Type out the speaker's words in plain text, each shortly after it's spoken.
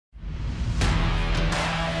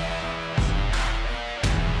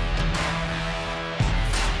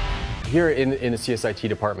Here in the CSIT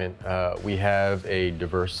department, we have a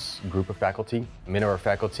diverse group of faculty. Many of our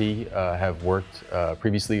faculty have worked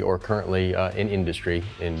previously or currently in industry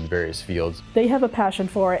in various fields. They have a passion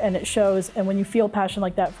for it and it shows, and when you feel passion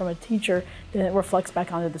like that from a teacher, then it reflects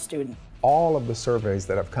back onto the student. All of the surveys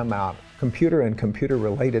that have come out, computer and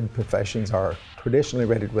computer-related professions are traditionally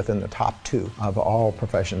rated within the top 2 of all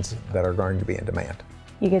professions that are going to be in demand.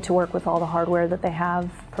 You get to work with all the hardware that they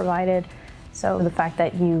have provided, so the fact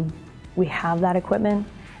that we have that equipment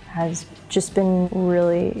has just been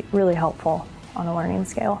really, really helpful on a learning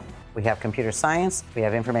scale. We have computer science, we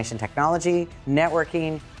have information technology,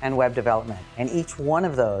 networking, and web development. And each one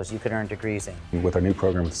of those you can earn degrees in. With our new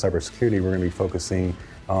program with cybersecurity, we're going to be focusing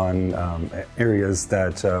on areas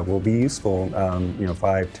that will be useful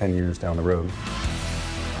 5-10 years down the road.